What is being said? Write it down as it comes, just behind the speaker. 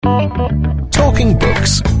Talking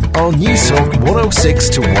Books on News Talk 106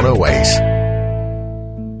 to 108.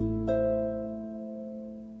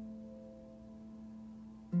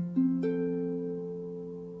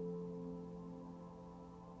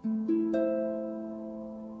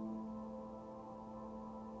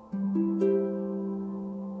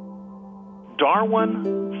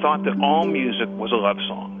 Darwin thought that all music was a love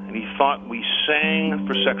song, and he thought we sang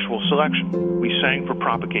for sexual selection. We sang for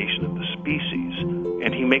propagation of the species.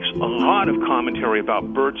 And he makes a lot of commentary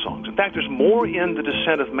about bird songs. In fact, there's more in The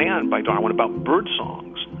Descent of Man by Darwin about bird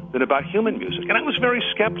songs than about human music. And I was very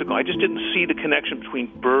skeptical. I just didn't see the connection between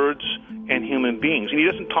birds and human beings. And he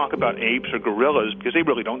doesn't talk about apes or gorillas because they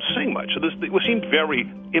really don't sing much. So it seemed very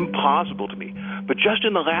implausible to me. But just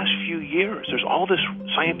in the last few years, there's all this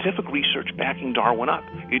scientific research backing Darwin up.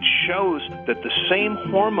 It shows that the same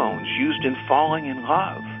hormones used in falling in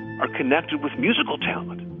love are connected with musical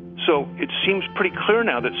talent. So it seems pretty clear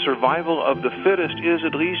now that survival of the fittest is,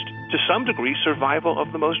 at least to some degree, survival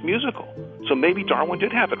of the most musical. So maybe Darwin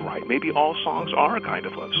did have it right. Maybe all songs are a kind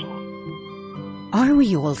of love song. Are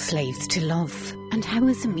we all slaves to love? And how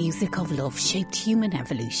has the music of love shaped human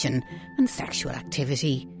evolution and sexual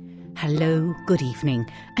activity? Hello, good evening,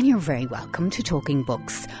 and you're very welcome to Talking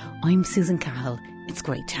Books. I'm Susan Cahill. It's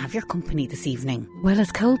great to have your company this evening. Well,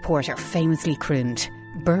 as Cole Porter famously crooned,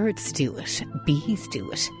 birds do it, bees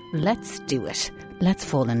do it, let's do it, let's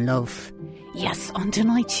fall in love. Yes, on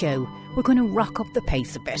tonight's show, we're going to rock up the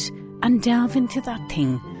pace a bit and delve into that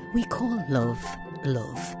thing we call love,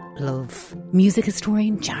 love, love. Music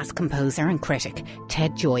historian, jazz composer and critic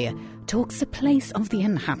Ted Gioia talks the place of the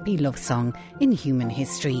unhappy love song in human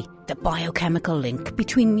history, the biochemical link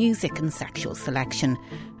between music and sexual selection,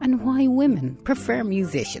 and why women prefer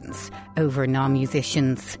musicians over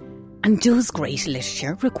non-musicians. And does great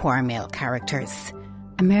literature require male characters?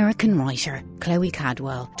 American writer Chloe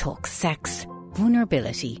Cadwell talks sex,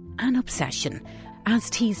 vulnerability and obsession as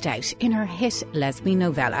teased out in her hit lesbian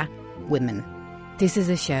novella, Women. This is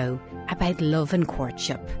a show about love and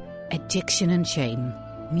courtship, addiction and shame,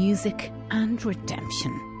 music and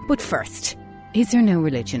redemption. But first, is there no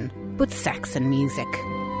religion but sex and music?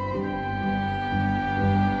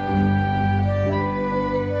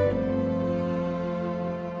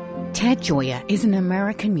 Ted Gioia is an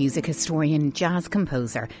American music historian, jazz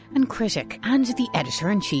composer and critic, and the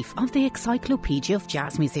editor-in-chief of the Encyclopedia of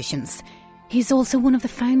Jazz Musicians. He's also one of the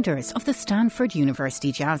founders of the Stanford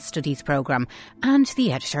University Jazz Studies Programme and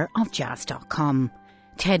the editor of Jazz.com.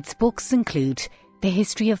 Ted's books include The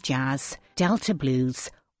History of Jazz, Delta Blues,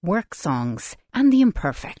 Work Songs, and The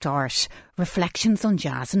Imperfect Art, Reflections on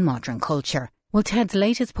Jazz and Modern Culture. Well, Ted's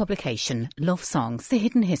latest publication, Love Songs, The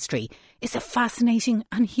Hidden History, is a fascinating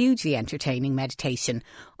and hugely entertaining meditation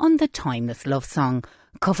on the timeless love song,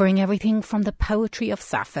 covering everything from the poetry of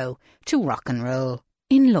Sappho to rock and roll.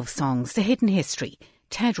 In Love Songs, The Hidden History,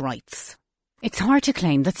 Ted writes, "It's hard to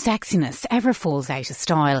claim that sexiness ever falls out of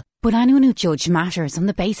style, but anyone who judged matters on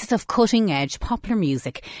the basis of cutting-edge popular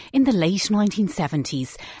music in the late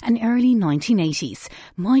 1970s and early 1980s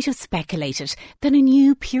might have speculated that a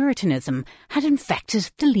new puritanism had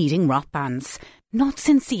infected the leading rock bands. Not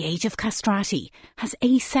since the age of castrati has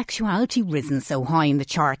asexuality risen so high in the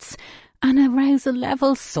charts and arousal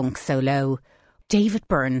levels sunk so low." David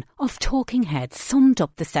Byrne of Talking Heads summed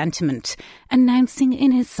up the sentiment, announcing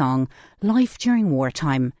in his song Life During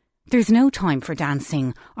Wartime, "There's no time for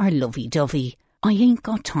dancing or lovey-dovey. I ain't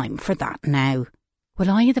got time for that now." Well,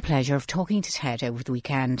 I had the pleasure of talking to Ted over the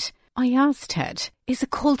weekend. I asked Ted, is a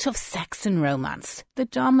cult of sex and romance the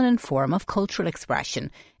dominant form of cultural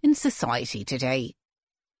expression in society today?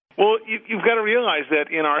 Well, you've got to realize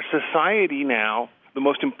that in our society now, the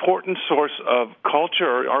most important source of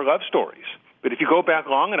culture are love stories. But if you go back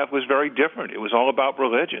long enough, it was very different. It was all about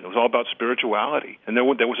religion. It was all about spirituality. And there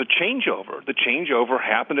was a changeover. The changeover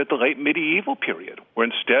happened at the late medieval period, where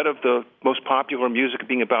instead of the most popular music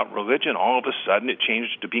being about religion, all of a sudden it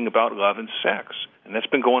changed to being about love and sex. And that's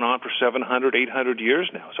been going on for 700, 800 years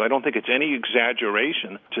now. So I don't think it's any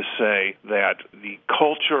exaggeration to say that the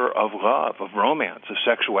culture of love, of romance, of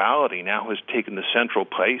sexuality now has taken the central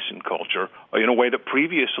place in culture in a way that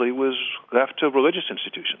previously was left to religious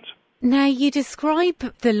institutions. Now, you describe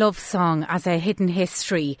the love song as a hidden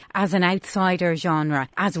history, as an outsider genre,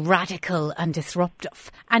 as radical and disruptive.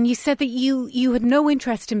 And you said that you had no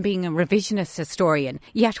interest in being a revisionist historian,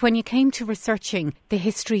 yet when you came to researching the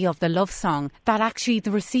history of the love song, that actually the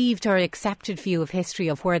received or accepted view of history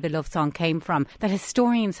of where the love song came from, that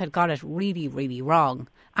historians had got it really, really wrong.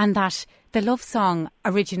 And that the love song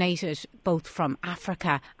originated both from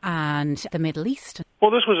Africa and the Middle East. Well,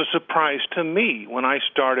 this was a surprise to me. When I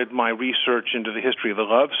started my research into the history of the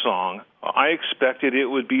love song, I expected it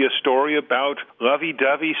would be a story about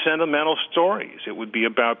lovey-dovey sentimental stories. It would be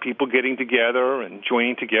about people getting together and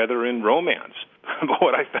joining together in romance. But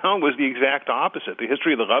what I found was the exact opposite. The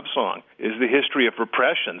history of the love song is the history of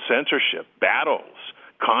repression, censorship, battles,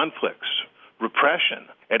 conflicts, repression.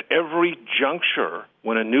 At every juncture,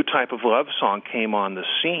 when a new type of love song came on the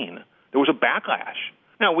scene, there was a backlash.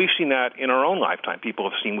 Now, we've seen that in our own lifetime. People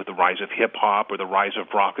have seen with the rise of hip-hop or the rise of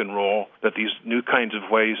rock and roll that these new kinds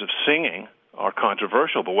of ways of singing are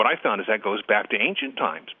controversial. But what I found is that goes back to ancient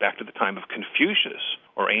times, back to the time of Confucius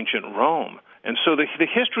or ancient Rome. And so the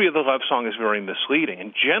history of the love song is very misleading.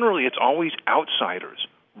 And generally, it's always outsiders,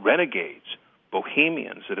 renegades,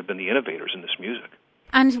 bohemians that have been the innovators in this music.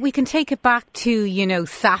 And we can take it back to,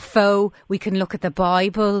 Sappho. We can look at the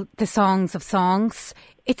Bible, the Songs of Songs.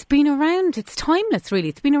 It's been around. It's timeless, really.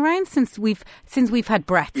 It's been around since we've had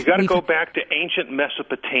breath. You've got to go back to ancient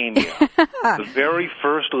Mesopotamia, the very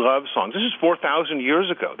first love songs. This is 4,000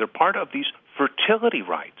 years ago. They're part of these fertility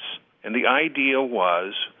rites. And the idea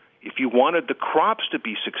was, if you wanted the crops to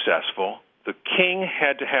be successful, the king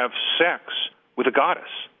had to have sex with a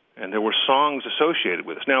goddess. And there were songs associated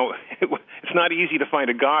with this. Now, it's not easy to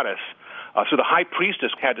find a goddess, so the high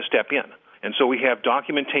priestess had to step in. And so we have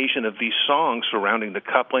documentation of these songs surrounding the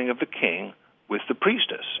coupling of the king with the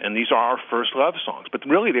priestess. And these are our first love songs. But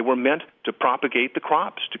really, they were meant to propagate the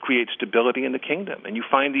crops, to create stability in the kingdom. And you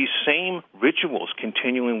find these same rituals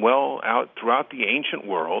continuing well out throughout the ancient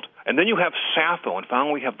world. And then you have Sappho, and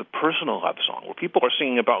finally we have the personal love song, where people are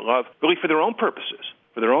singing about love really for their own purposes,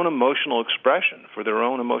 for their own emotional expression, for their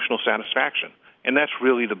own emotional satisfaction. And that's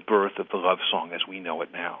really the birth of the love song as we know it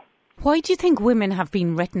now. Why do you think women have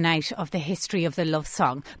been written out of the history of the love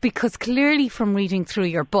song? Because clearly from reading through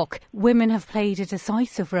your book, women have played a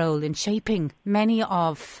decisive role in shaping many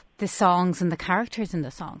of the songs and the characters in the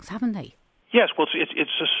songs, haven't they? Yes, well, it's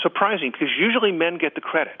surprising because usually men get the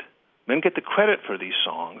credit. Men get the credit for these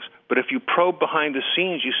songs, but if you probe behind the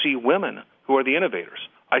scenes, you see women who are the innovators.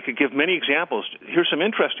 I could give many examples. Here's some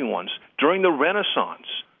interesting ones. During the Renaissance,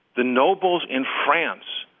 the nobles in France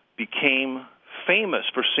became famous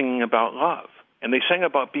for singing about love. And they sang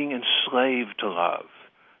about being enslaved to love.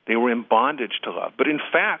 They were in bondage to love. But in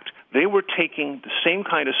fact, they were taking the same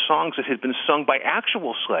kind of songs that had been sung by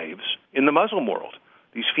actual slaves in the Muslim world.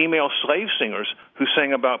 These female slave singers who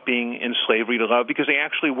sang about being in slavery to love because they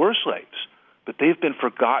actually were slaves. But they've been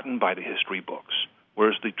forgotten by the history books.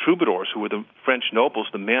 Whereas the troubadours, who were the French nobles,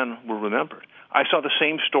 the men, were remembered. I saw the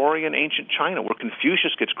same story in ancient China, where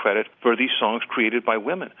Confucius gets credit for these songs created by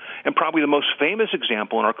women. And probably the most famous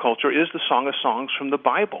example in our culture is the Song of Songs from the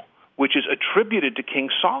Bible, which is attributed to King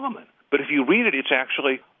Solomon. But if you read it, it's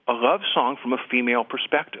actually a love song from a female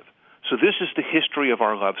perspective. So this is the history of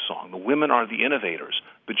our love song. The women are the innovators,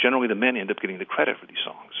 but generally the men end up getting the credit for these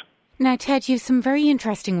songs. Now, Ted, you have some very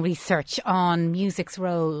interesting research on music's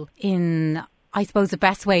role in, I suppose the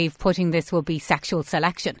best way of putting this will be sexual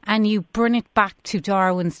selection. And you bring it back to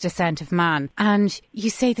Darwin's Descent of Man. And you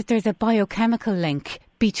say that there's a biochemical link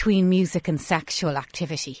between music and sexual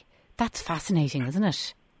activity. That's fascinating, isn't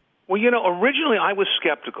it? Well, originally I was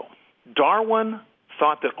skeptical. Darwin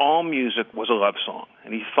thought that all music was a love song.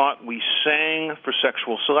 And he thought we sang for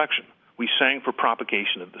sexual selection. We sang for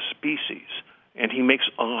propagation of the species. And he makes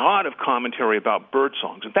a lot of commentary about bird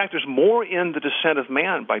songs. In fact, there's more in The Descent of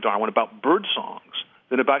Man by Darwin about bird songs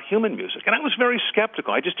than about human music. And I was very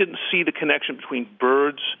skeptical. I just didn't see the connection between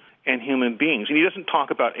birds and human beings. And he doesn't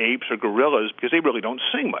talk about apes or gorillas because they really don't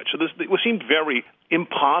sing much. So it seemed very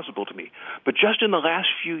implausible to me. But just in the last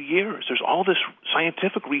few years, there's all this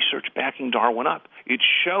scientific research backing Darwin up. It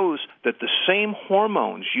shows that the same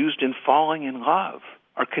hormones used in falling in love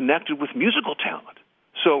are connected with musical talent.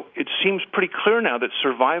 So it seems pretty clear now that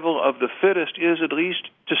survival of the fittest is, at least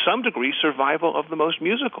to some degree, survival of the most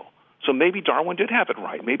musical. So maybe Darwin did have it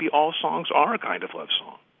right. Maybe all songs are a kind of love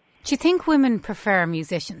song. Do you think women prefer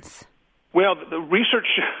musicians? Well, the research,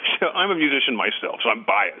 I'm a musician myself, so I'm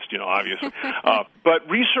biased, obviously. But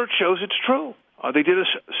research shows it's true. They did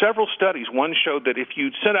several studies. One showed that if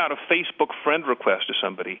you sent out a Facebook friend request to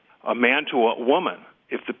somebody, a man to a woman,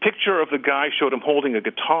 if the picture of the guy showed him holding a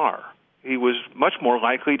guitar, he was much more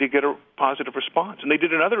likely to get a positive response. And they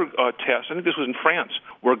did another test, I think this was in France,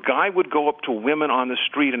 where a guy would go up to women on the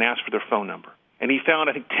street and ask for their phone number. And he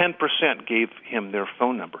found, I think, 10% gave him their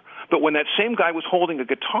phone number. But when that same guy was holding a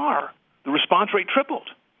guitar, the response rate tripled.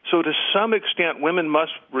 So to some extent, women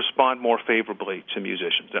must respond more favorably to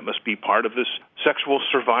musicians. That must be part of this sexual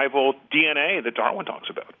survival DNA that Darwin talks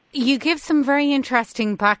about. You give some very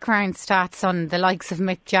interesting background stats on the likes of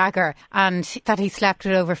Mick Jagger and that he slept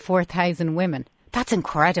with over 4,000 women. That's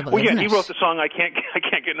incredible, isn't it? He wrote the song, I can't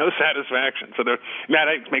get no satisfaction. So that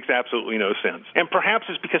makes absolutely no sense. And perhaps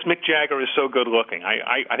it's because Mick Jagger is so good looking.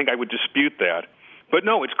 I think I would dispute that. But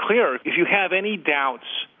no, it's clear. If you have any doubts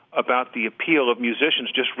about the appeal of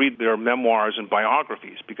musicians, just read their memoirs and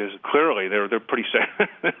biographies, because clearly they're pretty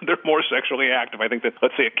they're more sexually active, I think, than,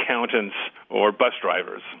 let's say, accountants or bus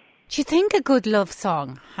drivers. Do you think a good love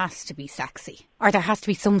song has to be sexy? Or there has to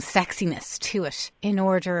be some sexiness to it in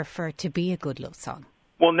order for it to be a good love song?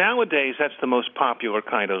 Well, nowadays, that's the most popular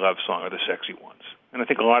kind of love song, are the sexy ones. And I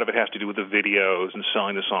think a lot of it has to do with the videos and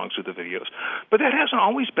selling the songs through the videos. But that hasn't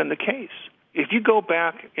always been the case. If you go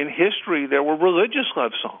back in history, there were religious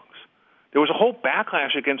love songs. There was a whole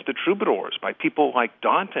backlash against the troubadours by people like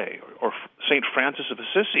Dante or St. Francis of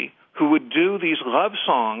Assisi, who would do these love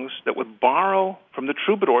songs that would borrow from the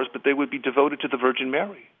troubadours, but they would be devoted to the Virgin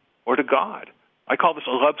Mary or to God. I call this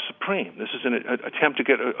a love supreme. This is an attempt to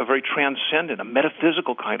get a very transcendent, a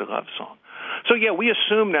metaphysical kind of love song. So, yeah, we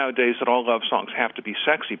assume nowadays that all love songs have to be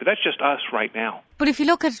sexy, but that's just us right now. But if you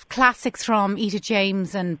look at classics from Etta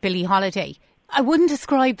James and Billie Holiday, I wouldn't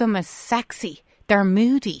describe them as sexy. They're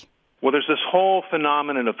moody. Well, there's this whole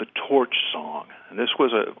phenomenon of the torch song. And this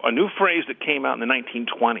was a new phrase that came out in the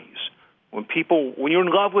 1920s. When you're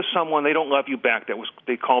in love with someone, they don't love you back.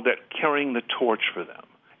 They called that carrying the torch for them.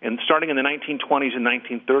 And starting in the 1920s and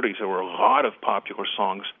 1930s, there were a lot of popular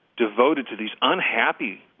songs devoted to these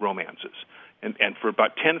unhappy romances. And for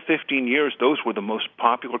about 10, 15 years, those were the most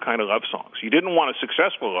popular kind of love songs. You didn't want a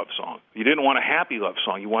successful love song. You didn't want a happy love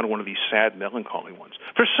song. You wanted one of these sad, melancholy ones.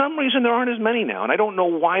 For some reason, there aren't as many now, and I don't know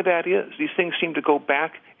why that is. These things seem to go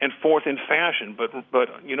back and forth in fashion, but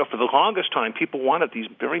for the longest time, people wanted these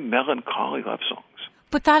very melancholy love songs.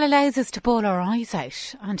 But that allows us to bawl our eyes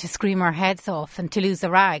out and to scream our heads off and to lose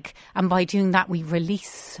a rag. And by doing that, we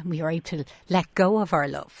release and we are able to let go of our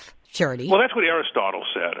love. Surely. Well, that's what Aristotle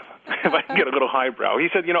said, if I can get a little highbrow. He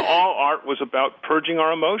said, all art was about purging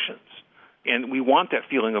our emotions, and we want that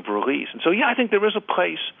feeling of release. And so, I think there is a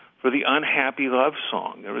place for the unhappy love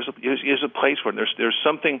song. There is a place where there's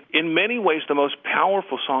something, in many ways, the most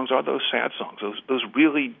powerful songs are those sad songs. Those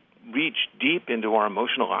really reach deep into our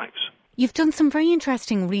emotional lives. You've done some very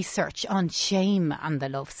interesting research on shame and the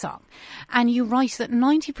love song. And you write that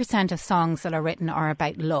 90% of songs that are written are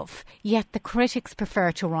about love, yet the critics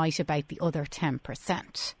prefer to write about the other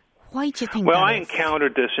 10%. Why do you think that is? Well, I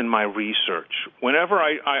encountered this in my research. Whenever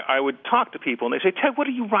I would talk to people and they say, Ted, what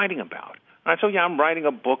are you writing about? And I say, I'm writing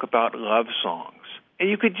a book about love songs. And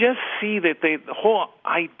you could just see that the whole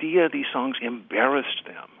idea of these songs embarrassed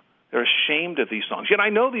them. They're ashamed of these songs. Yet I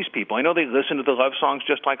know these people. I know they listen to the love songs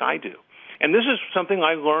just like I do. And this is something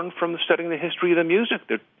I learned from studying the history of the music.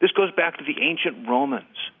 This goes back to the ancient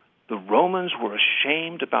Romans. The Romans were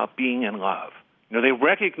ashamed about being in love. They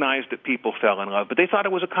recognized that people fell in love, but they thought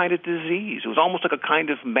it was a kind of disease. It was almost like a kind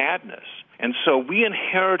of madness. And so we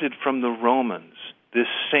inherited from the Romans this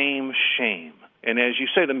same shame. And as you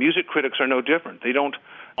say, the music critics are no different.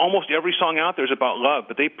 Almost every song out there is about love,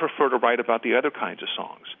 but they prefer to write about the other kinds of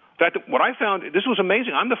songs. In fact, what I found, this was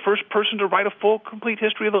amazing. I'm the first person to write a full, complete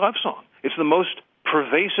history of the love song. It's the most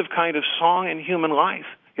pervasive kind of song in human life.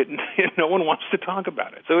 No one wants to talk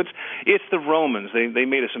about it. So it's the Romans. They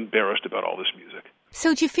made us embarrassed about all this music.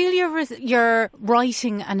 So do you feel you're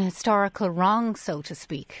righting an historical wrong, so to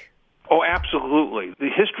speak? Oh, absolutely.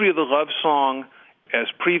 The history of the love song, as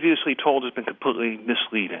previously told, has been completely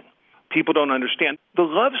misleading. People don't understand. The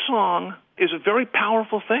love song is a very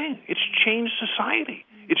powerful thing. It's changed society.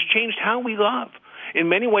 It's changed how we love. In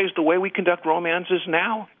many ways, the way we conduct romances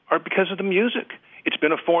now are because of the music. It's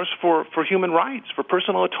been a force for human rights, for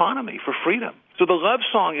personal autonomy, for freedom. So the love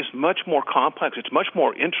song is much more complex. It's much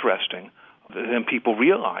more interesting than people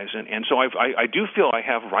realize. And so I do feel I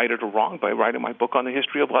have righted a wrong by writing my book on the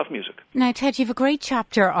history of love music. Now, Ted, you have a great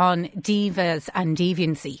chapter on divas and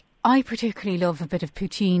deviancy. I particularly love a bit of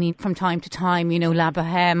Puccini from time to time, La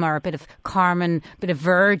Bohème, or a bit of Carmen, a bit of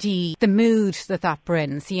Verdi. The mood that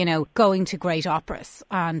brings, going to great operas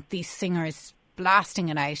and these singers blasting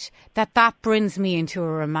it out, that brings me into a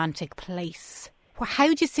romantic place. How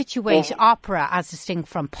do you situate opera as distinct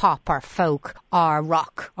from pop or folk or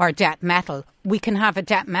rock or death metal? We can have a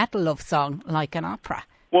death metal love song like an opera.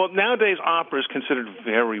 Well, nowadays opera is considered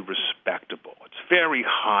very respectable. It's very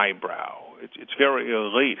highbrow. It's very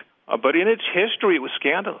elite. But in its history, it was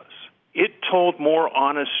scandalous. It told more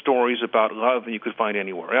honest stories about love than you could find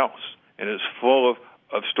anywhere else. And it's full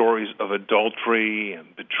of stories of adultery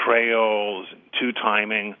and betrayals and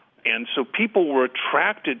two-timing. And so people were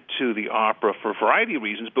attracted to the opera for a variety of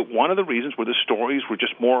reasons, but one of the reasons were the stories were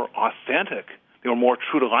just more authentic. They were more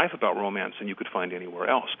true to life about romance than you could find anywhere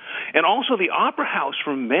else. And also the opera house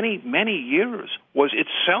for many, many years was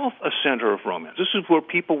itself a center of romance. This is where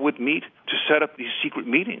people would meet to set up these secret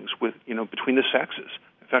meetings with, between the sexes.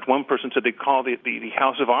 In fact, one person said they call the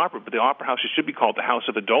House of Opera, but the opera house should be called the House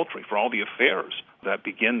of Adultery for all the affairs that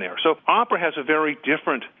begin there. So opera has a very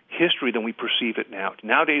different history than we perceive it now.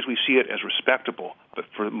 Nowadays we see it as respectable, but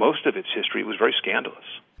for most of its history it was very scandalous.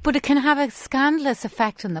 But it can have a scandalous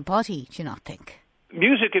effect on the body, do you not think?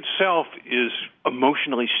 Music itself is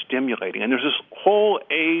emotionally stimulating, and there's this whole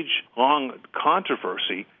age-long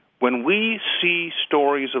controversy. When we see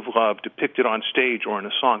stories of love depicted on stage or in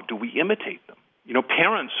a song, do we imitate them?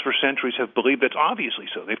 Parents for centuries have believed that's obviously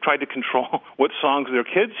so. They've tried to control what songs their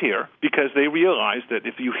kids hear because they realize that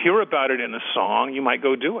if you hear about it in a song, you might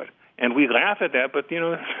go do it. And we laugh at that, but,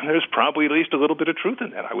 there's probably at least a little bit of truth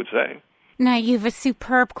in that, I would say. Now, you have a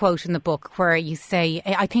superb quote in the book where you say,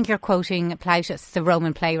 I think you're quoting Plautus, the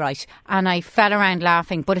Roman playwright, and I fell around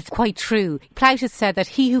laughing, but it's quite true. Plautus said that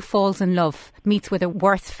he who falls in love meets with a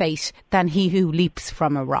worse fate than he who leaps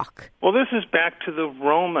from a rock. Well, this is back to the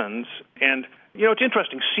Romans, and it's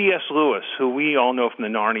interesting. C.S. Lewis, who we all know from the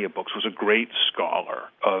Narnia books, was a great scholar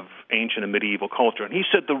of ancient and medieval culture. And he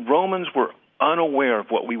said the Romans were unaware of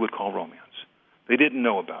what we would call romance. They didn't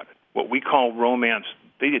know about it. What we call romance,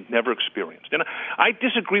 they had never experienced. And I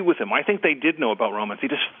disagree with him. I think they did know about romance. They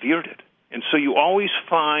just feared it. And so you always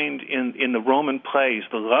find in the Roman plays,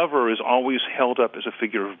 the lover is always held up as a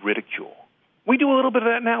figure of ridicule. We do a little bit of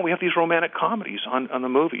that now. We have these romantic comedies on the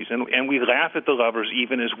movies, and we laugh at the lovers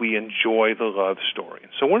even as we enjoy the love story.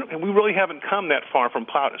 So we really haven't come that far from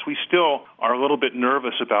Plautus. We still are a little bit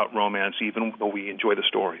nervous about romance, even though we enjoy the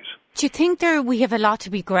stories. Do you think we have a lot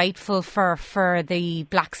to be grateful for the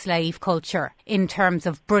black slave culture in terms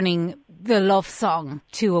of bringing the love song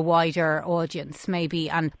to a wider audience,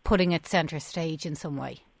 maybe, and putting it centre stage in some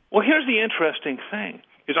way? Well, here's the interesting thing.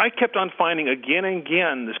 Is I kept on finding again and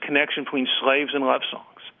again this connection between slaves and love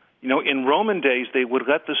songs. In Roman days, they would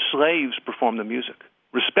let the slaves perform the music.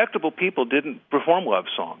 Respectable people didn't perform love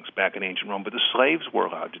songs back in ancient Rome, but the slaves were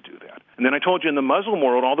allowed to do that. And then I told you in the Muslim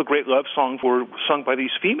world, all the great love songs were sung by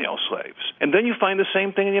these female slaves. And then you find the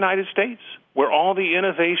same thing in the United States, where all the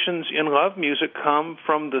innovations in love music come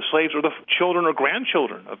from the slaves or the children or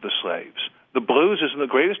grandchildren of the slaves. The blues isn't the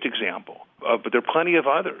greatest example, but there are plenty of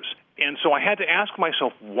others. And so I had to ask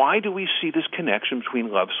myself, why do we see this connection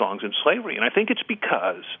between love songs and slavery? And I think it's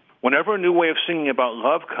because whenever a new way of singing about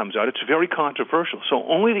love comes out, it's very controversial. So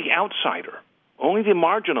only the outsider, only the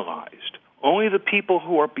marginalized, only the people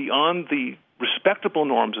who are beyond the respectable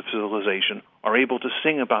norms of civilization are able to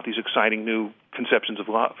sing about these exciting new conceptions of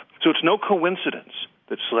love. So it's no coincidence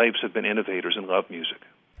that slaves have been innovators in love music.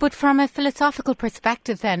 But from a philosophical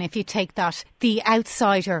perspective then, if you take that, the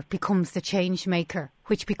outsider becomes the change maker,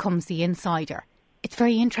 which becomes the insider. It's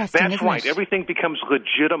very interesting, isn't it? That's right. Everything becomes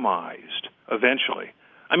legitimized eventually.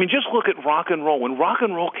 I mean, just look at rock and roll. When rock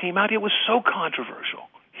and roll came out, it was so controversial.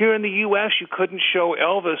 Here in the U.S., you couldn't show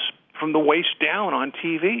Elvis from the waist down on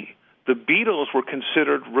TV. The Beatles were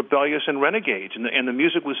considered rebellious and renegades, and the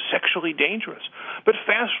music was sexually dangerous. But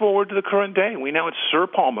fast forward to the current day, we know it's Sir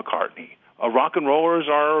Paul McCartney. Rock and rollers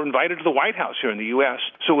are invited to the White House here in the U.S.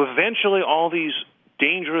 So eventually all these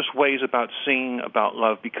dangerous ways about singing about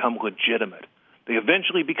love become legitimate. They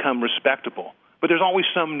eventually become respectable. But there's always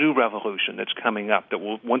some new revolution that's coming up that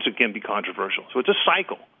will once again be controversial. So it's a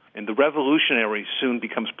cycle, and the revolutionary soon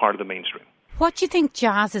becomes part of the mainstream. What do you think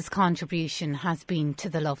jazz's contribution has been to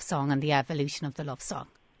the love song and the evolution of the love song?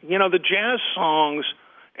 The jazz songs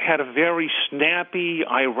had a very snappy,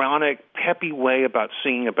 ironic, peppy way about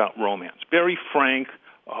singing about romance. Very frank,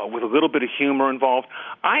 with a little bit of humor involved.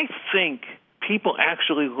 I think people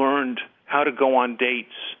actually learned how to go on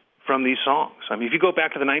dates from these songs. I mean, if you go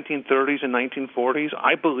back to the 1930s and 1940s,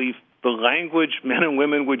 I believe the language men and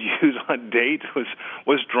women would use on dates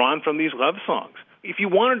was drawn from these love songs. If you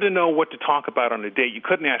wanted to know what to talk about on a date, you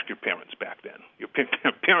couldn't ask your parents back then. Your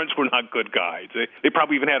parents were not good guides. They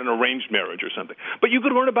probably even had an arranged marriage or something. But you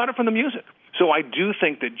could learn about it from the music. So I do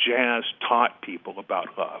think that jazz taught people about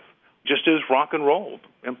love, just as rock and roll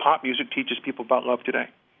and pop music teaches people about love today.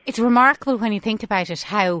 It's remarkable when you think about it,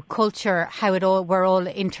 how culture, we're all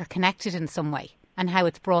interconnected in some way, and how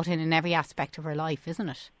it's brought in every aspect of our life, isn't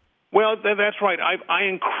it? Well, that's right. I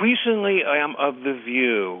increasingly am of the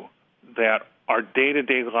view that our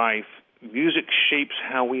day-to-day life, music shapes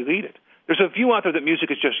how we lead it. There's a view out there that music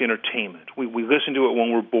is just entertainment. We listen to it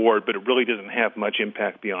when we're bored, but it really doesn't have much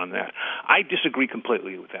impact beyond that. I disagree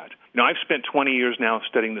completely with that. Now, I've spent 20 years now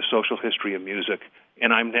studying the social history of music,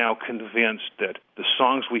 and I'm now convinced that the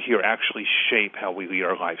songs we hear actually shape how we lead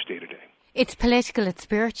our lives day to day. It's political, it's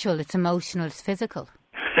spiritual, it's emotional, it's physical.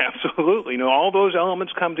 Absolutely. All those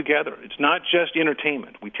elements come together. It's not just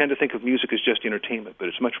entertainment. We tend to think of music as just entertainment, but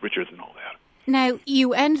it's much richer than all that. Now,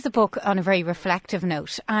 you end the book on a very reflective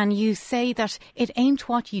note, and you say that it ain't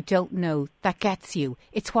what you don't know that gets you,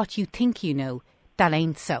 it's what you think you know that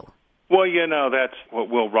ain't so. Well, that's what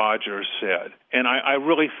Will Rogers said. And I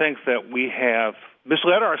really think that we have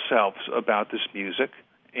misled ourselves about this music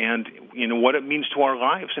and, what it means to our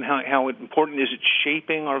lives and how important is it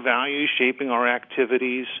shaping our values, shaping our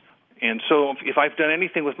activities. And so if I've done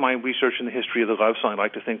anything with my research in the history of the love song, I'd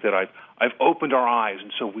like to think that I've opened our eyes,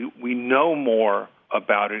 and so we know more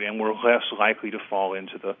about it, and we're less likely to fall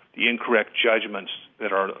into the incorrect judgments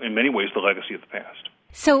that are, in many ways, the legacy of the past.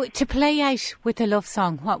 So to play out with the love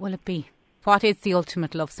song, what will it be? What is the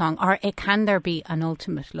ultimate love song? Or can there be an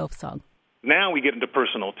ultimate love song? Now we get into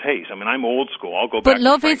personal taste. I mean, I'm old school. I'll go back to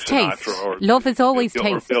love Frank is Sinatra taste. Or, love is always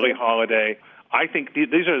taste. Or Billie Holiday. I think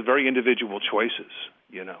these are very individual choices.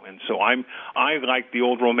 And so I like the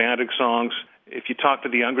old romantic songs. If you talk to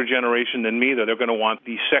the younger generation than me, they're going to want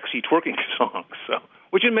the sexy twerking songs,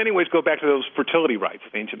 which in many ways go back to those fertility rites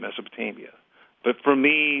of ancient Mesopotamia. But for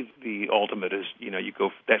me, the ultimate is, you go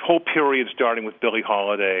that whole period starting with Billie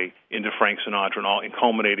Holiday into Frank Sinatra and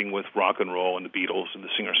culminating with rock and roll and the Beatles and the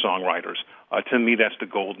singer-songwriters. To me, that's the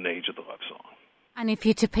golden age of the love song. And if you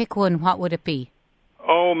had to pick one, what would it be?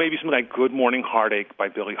 Oh, maybe something like Good Morning Heartache by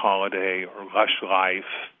Billie Holiday, or Lush Life,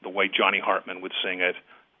 the way Johnny Hartman would sing it,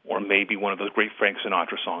 or maybe one of those great Frank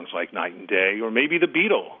Sinatra songs like Night and Day, or maybe the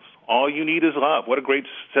Beatles, All You Need Is Love. What a great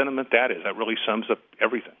sentiment that is. That really sums up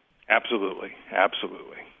everything. Absolutely,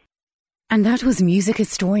 absolutely. And that was music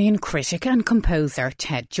historian, critic and composer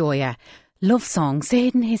Ted Gioia. Love Songs, A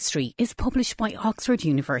Hidden History is published by Oxford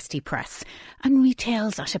University Press and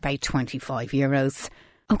retails at about €25.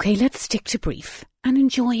 OK, let's stick to brief and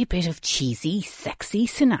enjoy a bit of cheesy, sexy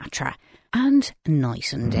Sinatra and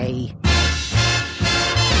Night and Day.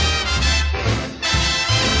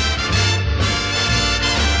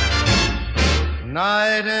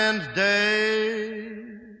 Night and day,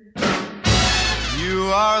 you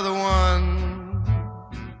are the one,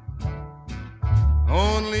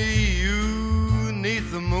 only you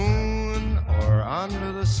neath the moon or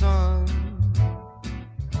under the sun,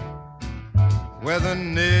 whether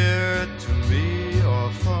near to me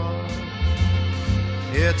or far,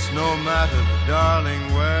 it's no matter,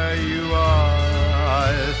 darling, where you are,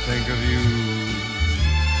 I think of you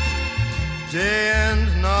day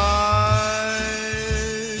and night,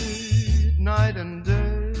 night and day.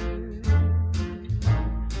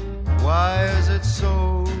 Why is it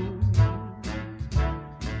so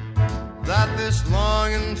that this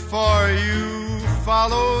longing for you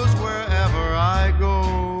follows wherever I go?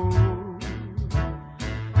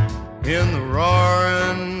 In the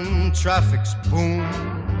roaring traffic's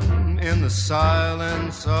boom, in the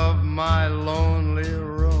silence of my lonely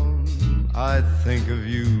room, I think of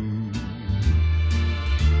you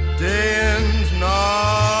day and night,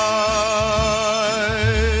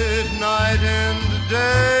 night and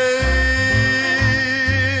day.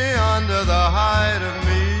 Under the hide of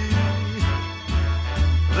me,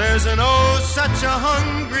 there's an oh such a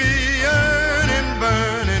hungry yearning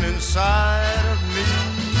burning inside of me,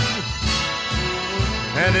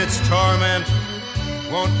 and its torment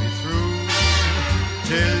won't be through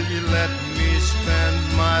till you let me spend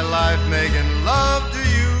my life making love to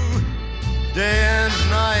you day and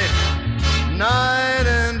night, night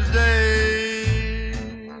and day.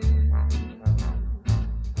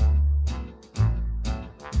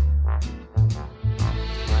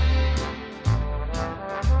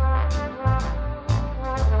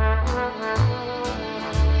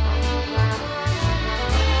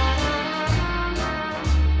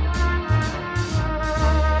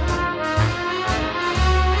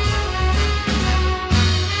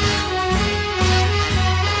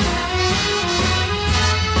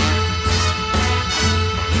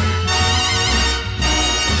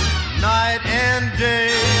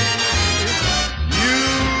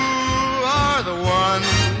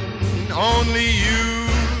 Only you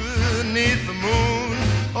neath the moon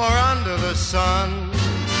or under the sun,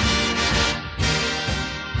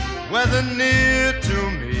 whether near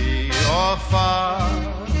to me or far,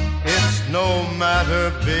 it's no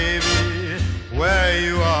matter, baby, where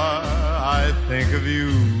you are, I think of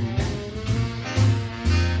you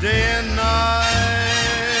day and night,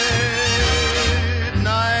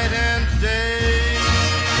 night and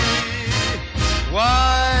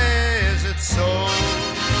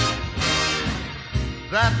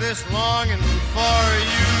this longing for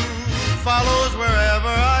you follows wherever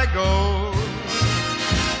I go.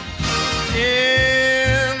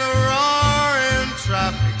 In the roaring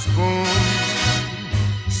traffic's boom,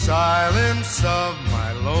 silence of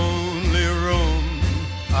my lonely room,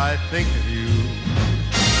 I think of you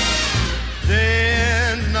day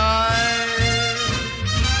and night,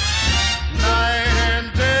 night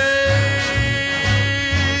and day.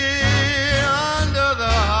 Under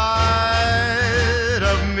the hide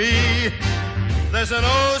of me, there's an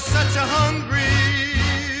oh such a hungry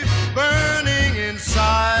burning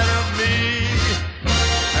inside of me,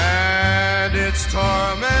 and its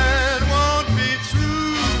torment won't be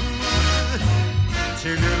through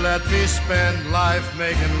till you let me spend life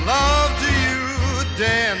making love to you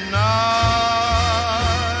day and night,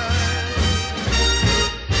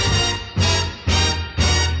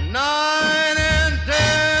 night and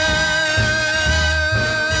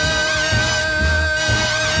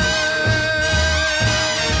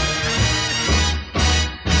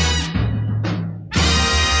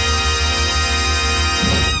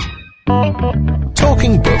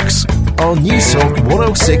Talking Books on News Talk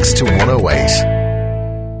 106 to 108.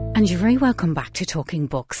 And you're very welcome back to Talking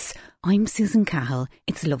Books. I'm Susan Cahill.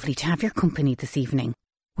 It's lovely to have your company this evening.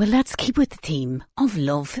 Well, let's keep with the theme of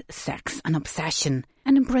love, sex and obsession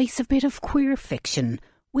and embrace a bit of queer fiction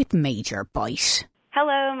with Major Bite.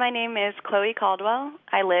 Hello, my name is Chloe Caldwell.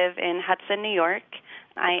 I live in Hudson, New York.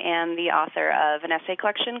 I am the author of an essay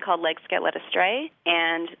collection called Legs Get Led Astray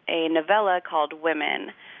and a novella called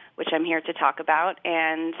Women, which I'm here to talk about.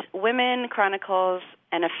 And Women chronicles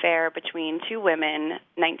an affair between two women,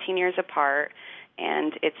 19 years apart,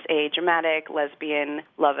 and it's a dramatic lesbian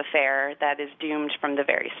love affair that is doomed from the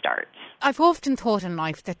very start. I've often thought in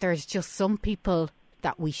life that there's just some people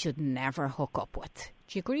that we should never hook up with.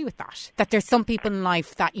 Do you agree with that? That there's some people in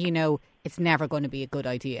life that, you know, it's never going to be a good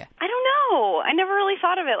idea? I don't know. I never really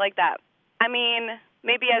thought of it like that. I mean,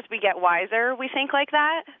 maybe as we get wiser, we think like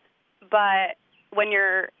that. But when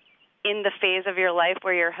you're in the phase of your life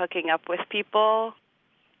where you're hooking up with people,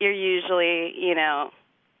 you're usually,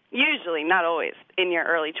 not always, in your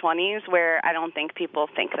early 20s, where I don't think people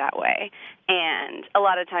think that way. And a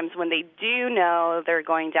lot of times when they do know they're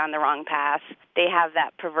going down the wrong path, they have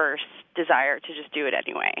that perverse desire to just do it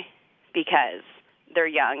anyway because they're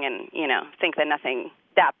young and, think that nothing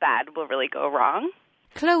that bad will really go wrong.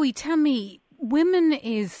 Chloe, tell me, Women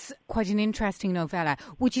is quite an interesting novella.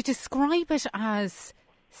 Would you describe it as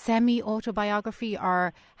semi-autobiography,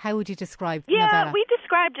 or how would you describe the novella? Yeah, we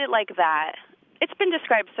described it like that. It's been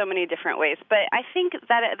described so many different ways, but I think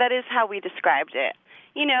that is how we described it.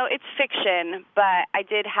 It's fiction, but I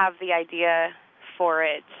did have the idea for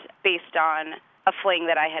it based on a fling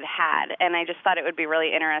that I had had, and I just thought it would be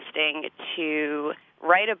really interesting to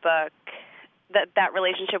write a book that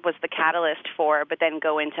relationship was the catalyst for, but then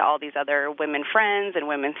go into all these other women friends and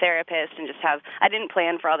women therapists and just have, I didn't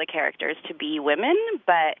plan for all the characters to be women,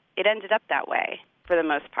 but it ended up that way for the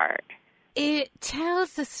most part. It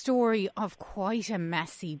tells the story of quite a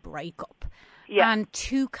messy breakup. Yeah. And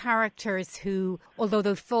two characters who, although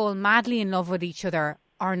they fall madly in love with each other,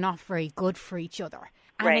 are not very good for each other.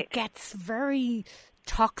 And right. It gets very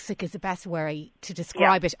toxic is the best way to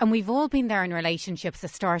describe it. And we've all been there in relationships that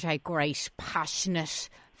start out great, passionate,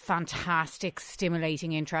 fantastic,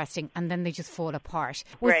 stimulating, interesting, and then they just fall apart.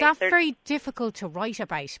 Was that very difficult to write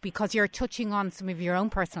about because you're touching on some of your own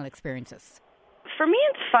personal experiences? For me,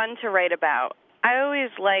 it's fun to write about. I always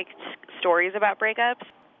liked stories about breakups.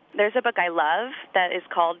 There's a book I love that is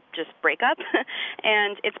called just Breakup,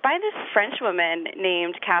 and it's by this French woman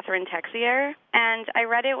named Catherine Texier, and I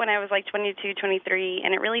read it when I was like 22, 23,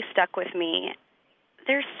 and it really stuck with me.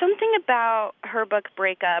 There's something about her book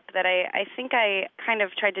Breakup that I think I kind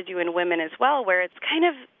of tried to do in Women as well, where I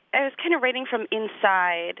was kind of writing from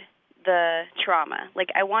inside the trauma. Like,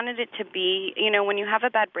 I wanted it to be, when you have a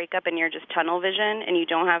bad breakup and you're just tunnel vision and you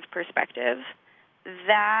don't have perspective,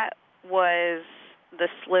 that was the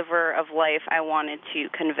sliver of life I wanted to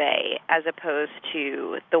convey, as opposed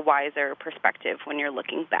to the wiser perspective when you're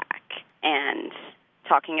looking back and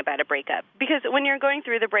talking about a breakup. Because when you're going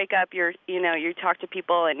through the breakup, you talk to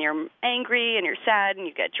people and you're angry and you're sad and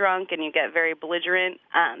you get drunk and you get very belligerent.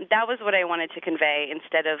 That was what I wanted to convey,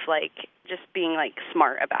 instead of just being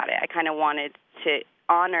smart about it. I kind of wanted to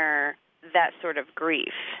honor that sort of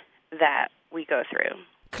grief that we go through.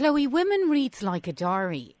 Chloe, Women reads like a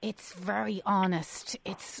diary. It's very honest.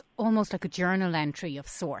 It's almost like a journal entry of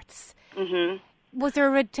sorts. Mm-hmm. Was there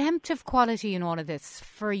a redemptive quality in all of this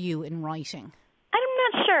for you in writing?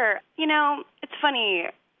 I'm not sure. It's funny.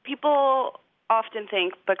 People often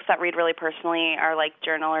think books that read really personally are like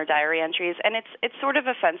journal or diary entries, and it's sort of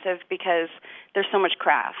offensive because there's so much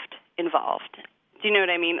craft involved. Do you know what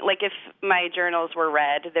I mean? Like if my journals were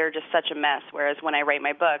read, they're just such a mess, whereas when I write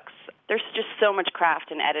my books, there's just so much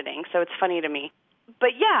craft in editing, so it's funny to me.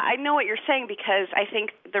 But yeah, I know what you're saying, because I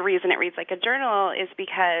think the reason it reads like a journal is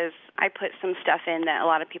because I put some stuff in that a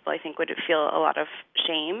lot of people I think would feel a lot of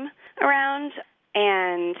shame around,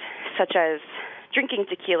 and such as drinking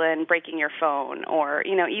tequila and breaking your phone, or,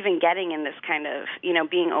 even getting in this kind of,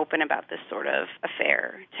 being open about this sort of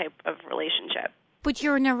affair type of relationship. But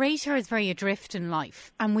your narrator is very adrift in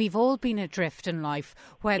life, and we've all been adrift in life,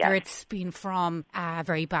 whether it's been from a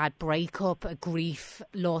very bad breakup, a grief,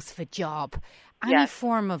 loss of a job, any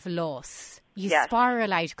form of loss. You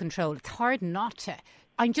spiral out of control. It's hard not to.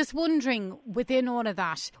 I'm just wondering, within all of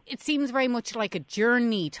that, it seems very much like a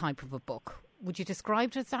journey type of a book. Would you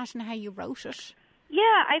describe it as that and how you wrote it?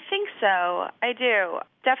 Yeah, I think so. I do,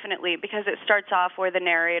 definitely, because it starts off where the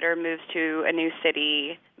narrator moves to a new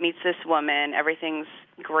city, meets this woman, everything's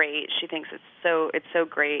great. She thinks it's so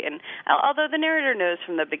great, and although the narrator knows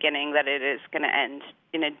from the beginning that it is going to end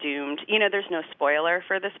in a doomed, there's no spoiler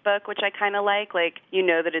for this book, which I kind of like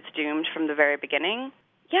that it's doomed from the very beginning.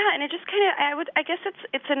 Yeah, and it just kind of, I guess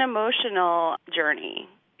it's an emotional journey.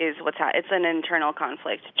 It's an internal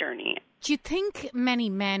conflict journey. Do you think many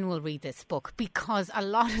men will read this book? Because a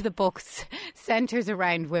lot of the books centres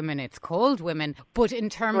around women. It's called Women, but in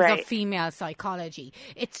terms of female psychology,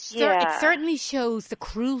 it certainly shows the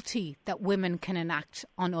cruelty that women can enact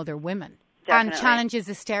on other women. Definitely. And challenges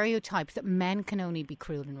the stereotypes that men can only be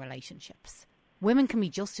cruel in relationships. Women can be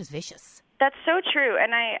just as vicious. That's so true,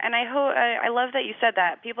 and I love that you said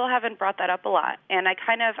that. People haven't brought that up a lot, and I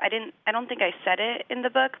don't think I said it in the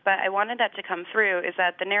book, but I wanted that to come through. Is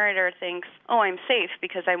that the narrator thinks, oh, I'm safe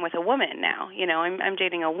because I'm with a woman now. I'm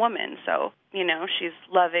dating a woman, so she's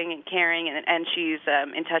loving and caring, and she's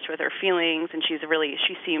in touch with her feelings, and she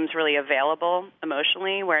seems really available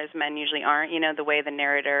emotionally, whereas men usually aren't. The way the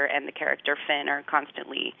narrator and the character Finn are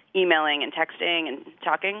constantly emailing and texting and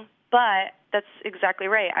talking. But that's exactly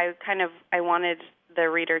right. I wanted the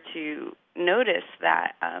reader to notice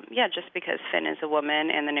that, just because Finn is a woman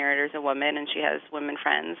and the narrator is a woman and she has women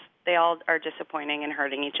friends, they all are disappointing and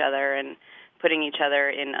hurting each other and putting each other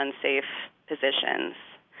in unsafe positions.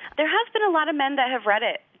 There has been a lot of men that have read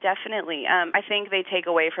it, definitely. I think they take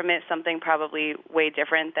away from it something probably way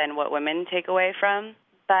different than what women take away from.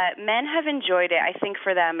 But men have enjoyed it. I think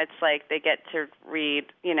for them it's like they get to read,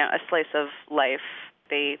 a slice of life.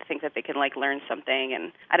 They think that they can learn something,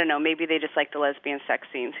 and I don't know, maybe they just like the lesbian sex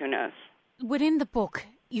scenes, who knows. Within the book,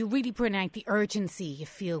 you really bring out the urgency you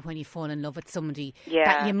feel when you fall in love with somebody,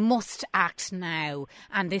 that you must act now,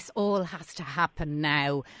 and this all has to happen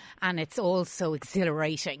now, and it's all so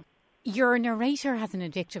exhilarating. Your narrator has an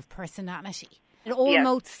addictive personality. It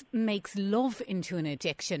almost makes love into an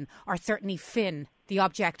addiction, or certainly Finn, the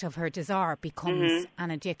object of her desire, becomes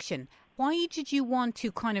an addiction. Why did you want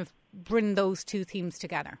to kind of bring those two themes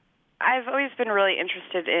together? I've always been really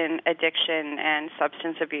interested in addiction and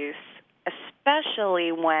substance abuse,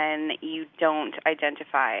 especially when you don't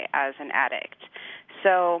identify as an addict.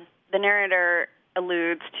 So the narrator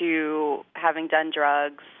alludes to having done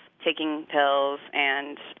drugs, taking pills,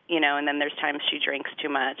 and then there's times she drinks too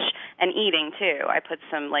much, and eating too. I put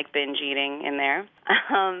some binge eating in there.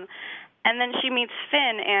 And then she meets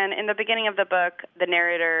Finn, and in the beginning of the book, the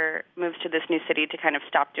narrator moves to this new city to kind of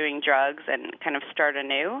stop doing drugs and kind of start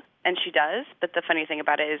anew, and she does. But the funny thing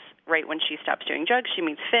about it is right when she stops doing drugs, she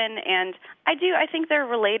meets Finn, and I think they're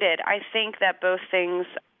related. I think that both things,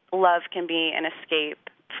 love can be an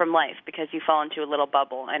escape from life because you fall into a little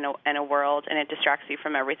bubble in a world, and it distracts you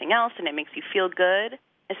from everything else, and it makes you feel good,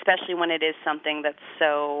 especially when it is something that's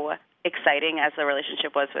so exciting as the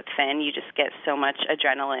relationship was with Finn. You just get so much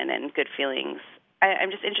adrenaline and good feelings. I'm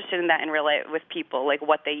just interested in that in real life with people,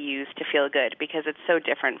 what they use to feel good, because it's so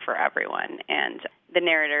different for everyone. And the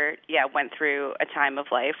narrator, went through a time of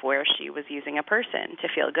life where she was using a person to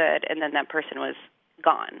feel good, and then that person was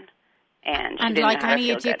gone. And she didn't like know how any to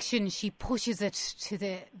feel addiction, good. she pushes it to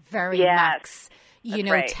the very Yes, max.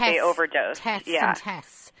 right. They overdose. Tests and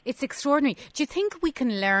tests. It's extraordinary. Do you think we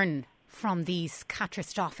can learn from these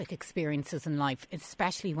catastrophic experiences in life,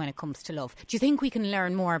 especially when it comes to love? Do you think we can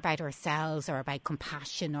learn more about ourselves or about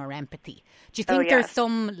compassion or empathy? Do you think there's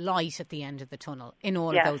some light at the end of the tunnel in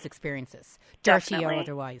all of those experiences, dirty or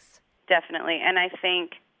otherwise? Definitely. And I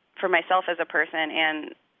think for myself as a person,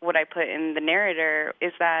 and what I put in the narrator,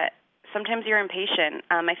 is that sometimes you're impatient.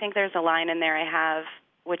 I think there's a line in there I have,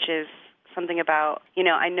 which is something about,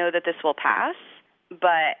 I know that this will pass,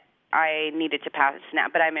 but I needed to pass a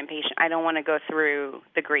snap, but I'm impatient. I don't want to go through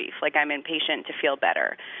the grief. Like, I'm impatient to feel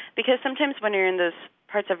better. Because sometimes when you're in those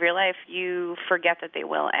parts of your life, you forget that they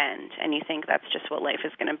will end, and you think that's just what life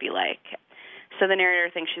is going to be like. So the narrator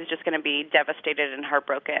thinks she's just going to be devastated and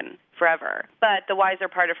heartbroken forever. But the wiser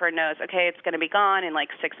part of her knows, okay, it's going to be gone in like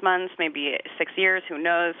 6 months, maybe 6 years, who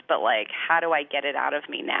knows? But, like, how do I get it out of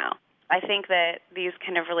me now? I think that these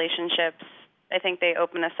kind of relationships, I think they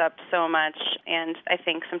open us up so much, and I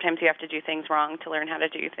think sometimes you have to do things wrong to learn how to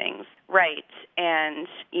do things right, and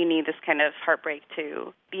you need this kind of heartbreak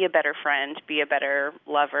to be a better friend, be a better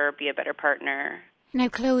lover, be a better partner. Now,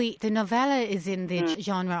 Chloe, the novella is in the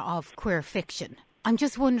genre of queer fiction. I'm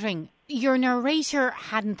just wondering, your narrator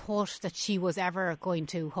hadn't thought that she was ever going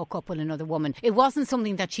to hook up with another woman. It wasn't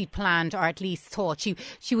something that she'd planned, or at least thought.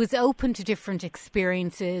 She was open to different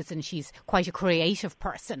experiences, and she's quite a creative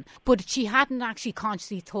person. But she hadn't actually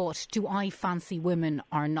consciously thought, do I fancy women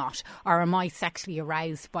or not? Or am I sexually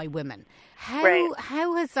aroused by women?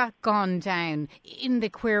 How has that gone down in the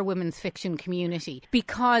queer women's fiction community?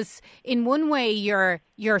 Because in one way you're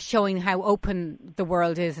showing how open the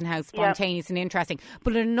world is and how spontaneous and interesting.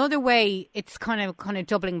 But in another way, it's kind of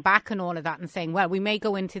doubling back on all of that and saying, well, we may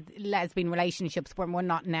go into lesbian relationships where we're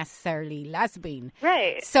not necessarily lesbian.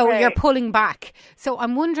 Right. So you're pulling back. So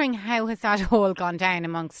I'm wondering, how has that all gone down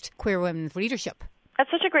amongst queer women's readership? That's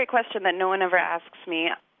such a great question that no one ever asks me.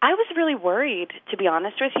 I was really worried, to be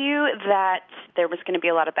honest with you, that there was going to be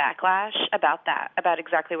a lot of backlash about that, about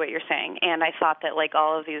exactly what you're saying. And I thought that, like,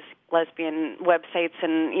 all of these lesbian websites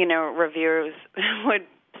and, reviews would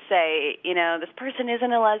say, this person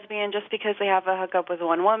isn't a lesbian just because they have a hookup with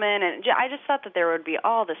one woman. And I just thought that there would be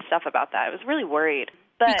all this stuff about that. I was really worried.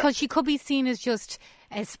 But because she could be seen as just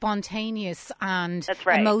spontaneous and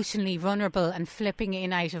emotionally vulnerable and flipping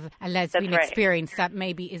in out of a lesbian experience that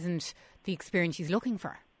maybe isn't the experience she's looking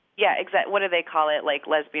for. Yeah, exactly. What do they call it? Like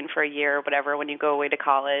lesbian for a year or whatever when you go away to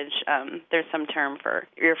college. There's some term for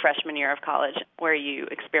your freshman year of college where you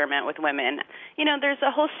experiment with women. There's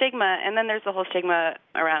a whole stigma, and then there's the whole stigma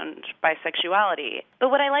around bisexuality.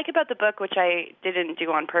 But what I like about the book, which I didn't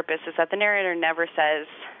do on purpose, is that the narrator never says,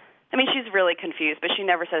 she's really confused, but she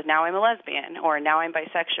never says, now I'm a lesbian or now I'm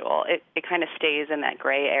bisexual. It kind of stays in that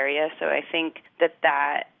gray area. So I think that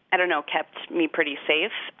kept me pretty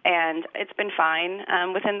safe, and it's been fine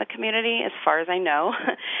within the community as far as I know.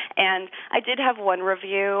 And I did have one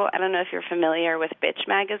review. I don't know if you're familiar with Bitch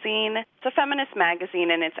Magazine. It's a feminist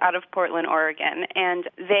magazine, and it's out of Portland, Oregon. And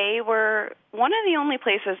they were one of the only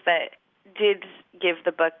places that did give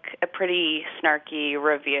the book a pretty snarky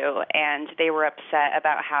review, and they were upset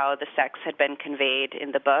about how the sex had been conveyed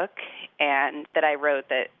in the book, and that I wrote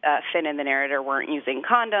that Finn and the narrator weren't using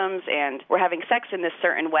condoms and were having sex in this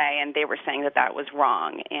certain way, and they were saying that that was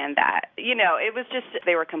wrong, and that, it was just,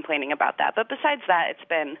 they were complaining about that. But besides that,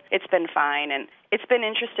 it's been fine, and it's been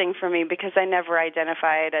interesting for me because I never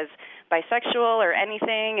identified as bisexual or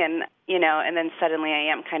anything, and then suddenly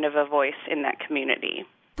I am kind of a voice in that community.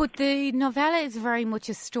 But the novella is very much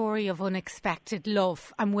a story of unexpected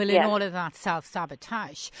love and within all of that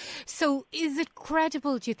self-sabotage. So is it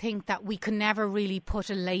credible, do you think, that we can never really put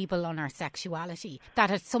a label on our sexuality?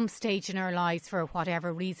 That at some stage in our lives, for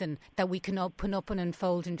whatever reason, that we can open up and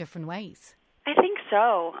unfold in different ways? I think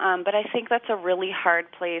so. But I think that's a really hard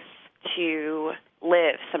place to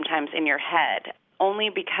live sometimes in your head. Only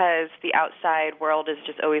because the outside world is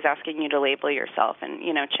just always asking you to label yourself and,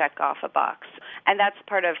 check off a box. And that's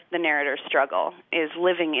part of the narrator's struggle, is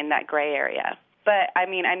living in that gray area. But, I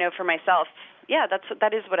know for myself,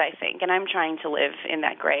 that is what I think. And I'm trying to live in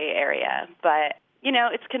that gray area. But,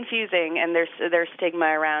 it's confusing, and there's stigma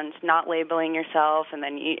around not labeling yourself. And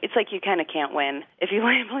then it's like you kind of can't win if you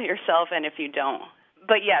label yourself and if you don't.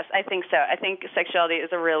 But, yes, I think so. I think sexuality is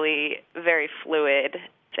a really very fluid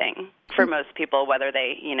thing for most people, whether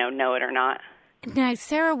they, know it or not. Now,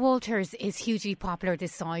 Sarah Walters is hugely popular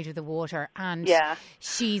this side of the water, and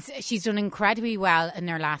she's done incredibly well in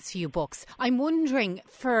her last few books. I'm wondering,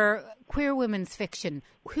 for queer women's fiction,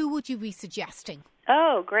 who would you be suggesting?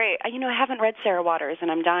 Oh, great. I haven't read Sarah Walters, and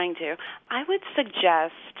I'm dying to. I would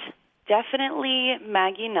suggest definitely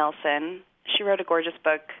Maggie Nelson. She wrote a gorgeous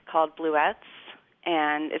book called Bluettes,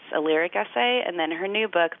 and it's a lyric essay. And then her new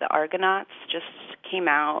book, The Argonauts, just came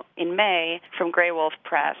out in May from Grey Wolf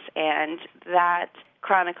Press, and that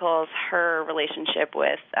chronicles her relationship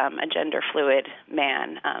with a gender-fluid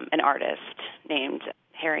man, an artist named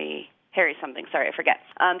Harry something. Sorry, I forget.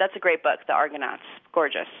 That's a great book, The Argonauts.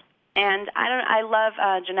 Gorgeous. And I love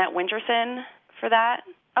Jeanette Winterson for that.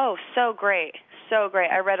 Oh, so great. So great.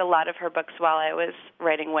 I read a lot of her books while I was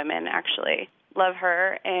writing women, actually. Love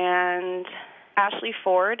her. And Ashley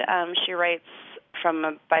Ford, she writes from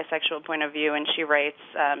a bisexual point of view, and she writes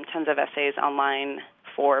tons of essays online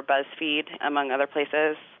for BuzzFeed, among other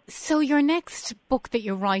places. So your next book that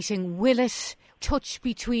you're writing, will it touch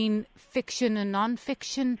between fiction and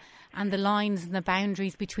non-fiction and the lines and the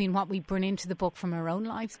boundaries between what we bring into the book from our own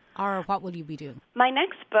lives, or what will you be doing? My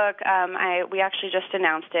next book, we actually just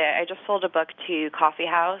announced it. I just sold a book to Coffee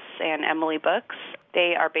House and Emily Books.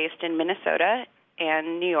 They are based in Minnesota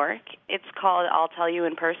and New York. It's called I'll Tell You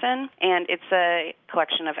in Person, and it's a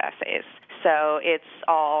collection of essays. So it's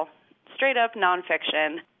all straight up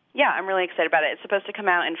nonfiction. Yeah, I'm really excited about it. It's supposed to come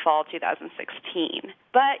out in fall 2016.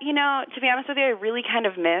 But, to be honest with you, I really kind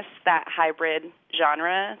of miss that hybrid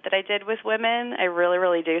genre that I did with women. I really,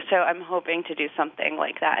 really do. So I'm hoping to do something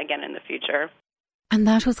like that again in the future. And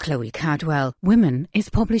that was Chloe Cadwell. Women is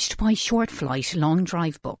published by Short Flight Long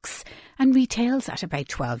Drive Books and retails at about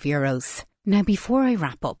 €12. Now, before I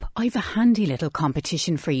wrap up, I've a handy little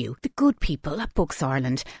competition for you. The good people at Books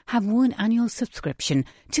Ireland have one annual subscription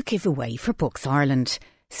to give away for Books Ireland.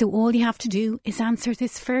 So all you have to do is answer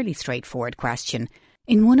this fairly straightforward question.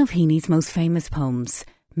 In one of Heaney's most famous poems,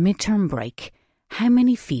 Midterm Break, how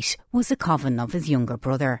many feet was a coven of his younger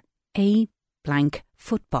brother? A blank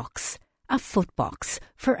footbox. A footbox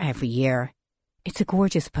for every year. It's a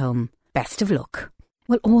gorgeous poem. Best of luck.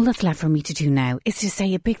 Well, all that's left for me to do now is to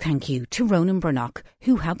say a big thank you to Ronan Brannock,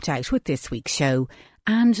 who helped out with this week's show,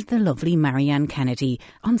 and the lovely Marianne Kennedy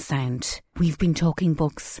on sound. We've been talking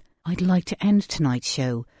books. I'd like to end tonight's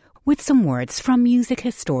show with some words from music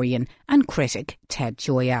historian and critic Ted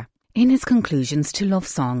Gioia. In his conclusions to Love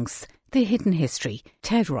Songs, The Hidden History,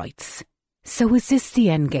 Ted writes, "So is this the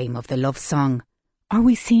endgame of the love song? Are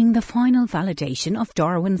we seeing the final validation of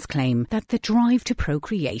Darwin's claim that the drive to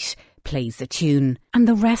procreate plays the tune, and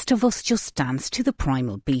the rest of us just dance to the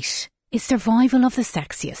primal beat? Is survival of the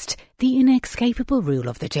sexiest the inescapable rule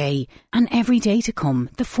of the day, and every day to come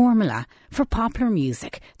the formula for popular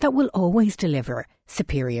music that will always deliver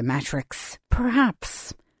superior metrics?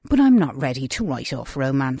 Perhaps, but I'm not ready to write off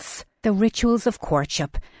romance. The rituals of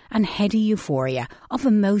courtship and heady euphoria of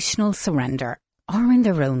emotional surrender are in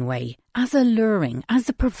their own way as alluring as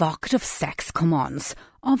the provocative sex come-ons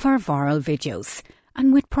of our viral videos,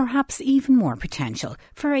 and with perhaps even more potential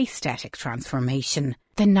for aesthetic transformation.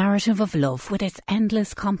 The narrative of love, with its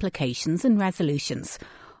endless complications and resolutions,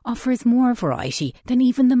 offers more variety than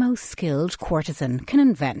even the most skilled courtesan can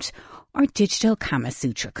invent or digital Kama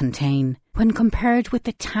Sutra contain. When compared with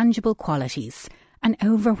the tangible qualities and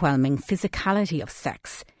overwhelming physicality of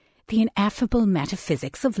sex, the ineffable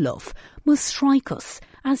metaphysics of love must strike us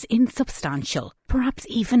as insubstantial, perhaps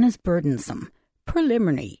even as burdensome,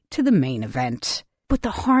 preliminary to the main event. But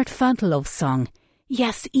the heartfelt love song,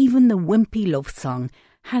 yes, even the wimpy love song,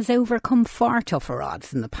 has overcome far tougher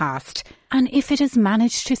odds in the past, and if it has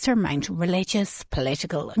managed to surmount religious,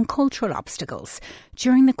 political and cultural obstacles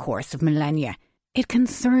during the course of millennia, it can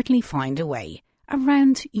certainly find a way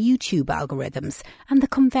around YouTube algorithms and the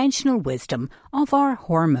conventional wisdom of our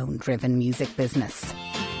hormone-driven music business.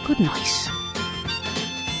 Good night.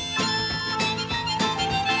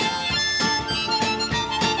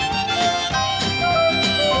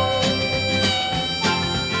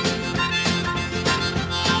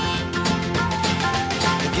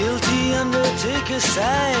 Undertaker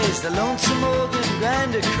sighs, the lonesome organ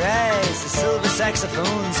grinder cries, the silver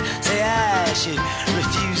saxophones say I should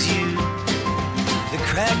refuse you. The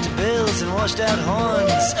cracked bells and washed out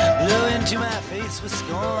horns blow into my face with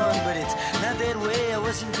scorn, but it's not that way, I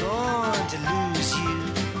wasn't born to lose you.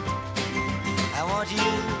 I want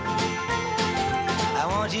you, I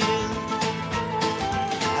want you,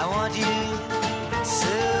 I want you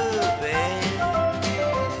so bad.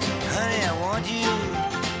 Honey, I want you.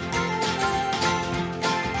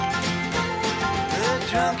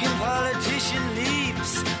 Drunken politician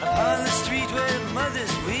leaps upon the street where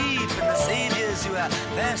mothers weep, and the saviors who are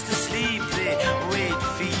fast asleep, they wait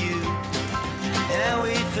for you. And I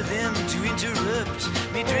wait for them to interrupt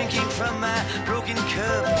me drinking from my broken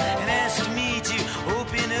cup and ask me to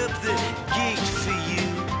open up the gate for you.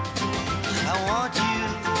 I want you,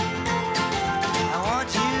 I want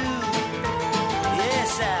you,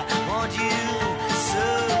 yes, I want you so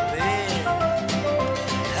bad.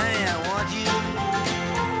 Honey, I want you.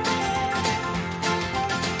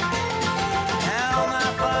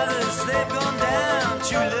 They've gone down,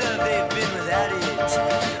 true love, they've been without it.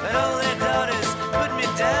 But all their daughters put me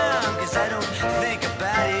down, 'cause I don't think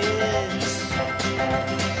about it.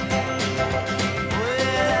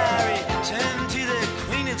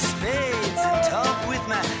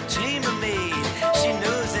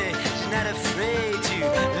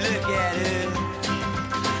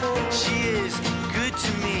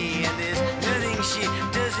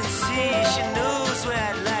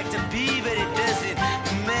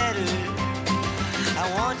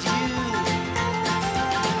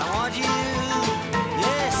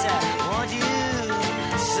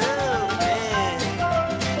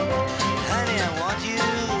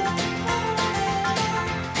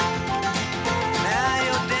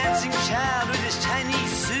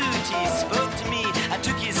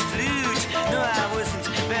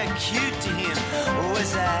 cute to him,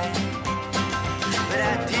 was I? But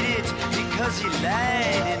I did it because he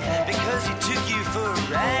lied and because he took you for a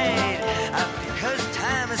ride. Because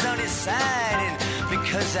time is on his side and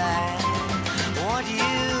because I want you.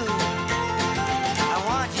 I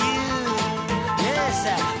want you. Yes,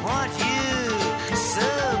 I want you so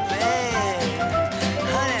bad.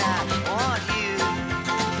 Honey, I want you.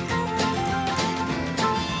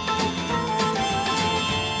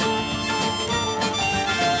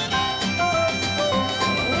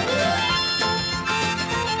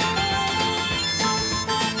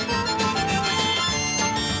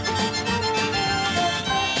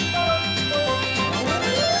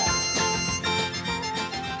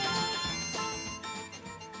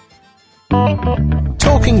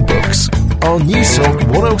 Talking Books on News Talk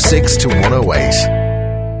 106 to 108.